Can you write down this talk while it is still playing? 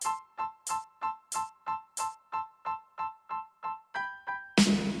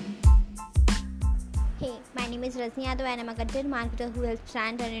name is Rajni Yadav and I'm a content marketer who helps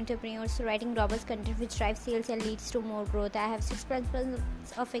brands and entrepreneurs writing robust content which drives sales and leads to more growth. I have 6 plus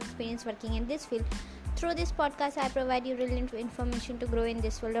of experience working in this field. Through this podcast, I provide you relevant information to grow in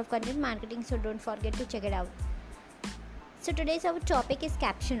this field of content marketing, so don't forget to check it out. So today's our topic is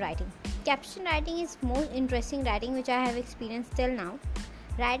caption writing. Caption writing is most interesting writing which I have experienced till now.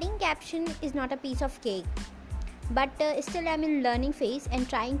 Writing caption is not a piece of cake, but still I'm in learning phase and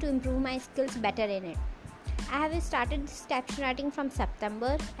trying to improve my skills better in it. I have started this caption writing from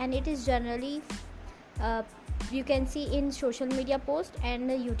September, and it is generally you can see in social media posts and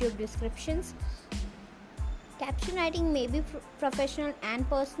YouTube descriptions. Caption writing may be professional and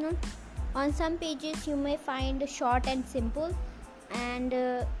personal. On some pages you may find short and simple, and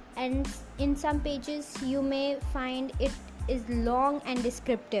in some pages you may find it is long and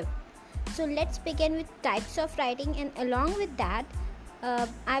descriptive. So let's begin with types of writing, and along with that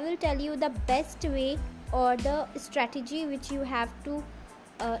I will tell you the best way or the strategy which you have to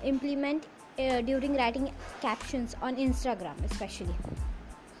implement during writing captions on Instagram especially.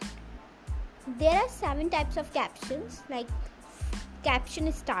 There are 7 types of captions, like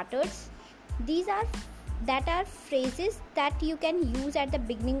caption starters. These are phrases that you can use at the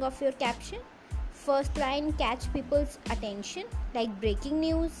beginning of your caption. First line catch people's attention, like breaking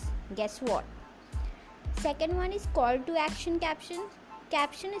news, guess what. Second one is call to action caption.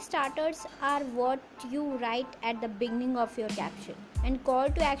 Caption starters are what you write at the beginning of your caption, and call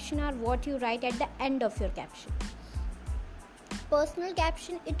to action are what you write at the end of your caption. Personal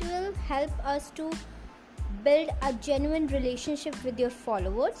caption, it will help us to build a genuine relationship with your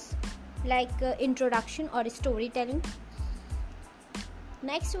followers, like introduction or storytelling.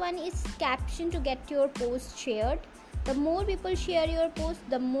 Next one is caption to get your post shared. The more people share your post,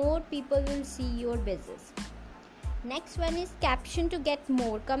 the more people will see your business. Next one is caption to get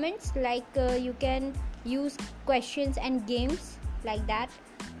more comments, like you can use questions and games like that.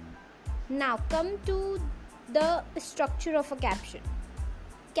 Now come to the structure of a caption.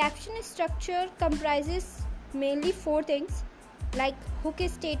 Caption structure comprises mainly 4 things, like hook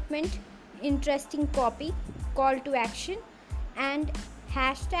statement, interesting copy, call to action, and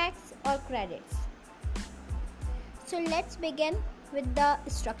hashtags or credits. So let's begin with the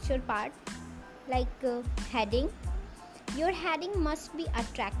structure part, like heading. Your heading must be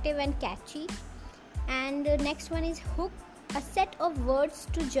attractive and catchy. And next one is hook, a set of words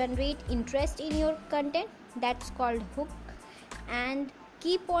to generate interest in your content, that's called hook. And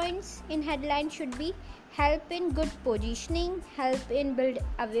key points in headline should be help in good positioning, help in build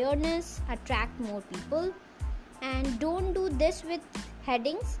awareness, attract more people. And don't do this with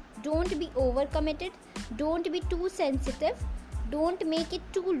headings. Don't be overcommitted, don't be too sensitive, don't make it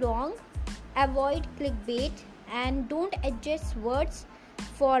too long, avoid clickbait, and don't adjust words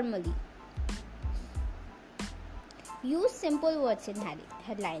formally. Use simple words in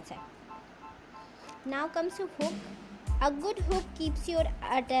headlines. Now comes to hook. A good hook keeps your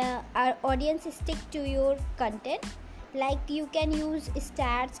audience stick to your content, like you can use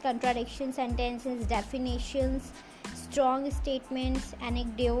stats, contradictions, sentences, definitions, strong statements,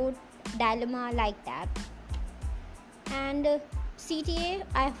 anecdote, dilemma, like that. And CTA,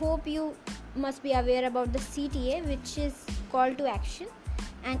 I hope you must be aware about the CTA, which is call to action,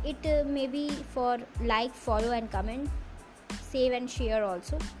 and it may be for like, follow and comment, save and share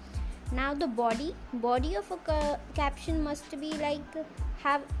also. Now the body of a caption must be like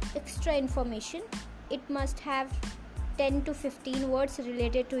have extra information. It must have 10 to 15 words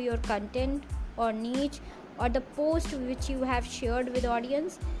related to your content or niche or the post which you have shared with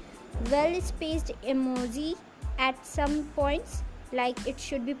audience. Well spaced emoji at some points, like it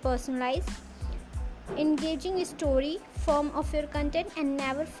should be personalized. Engaging story form of your content, and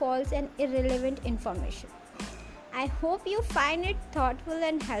never false and irrelevant information. I hope you find it thoughtful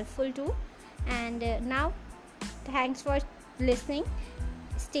and helpful too. And now thanks for listening.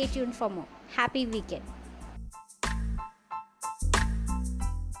 Stay tuned for more. Happy weekend.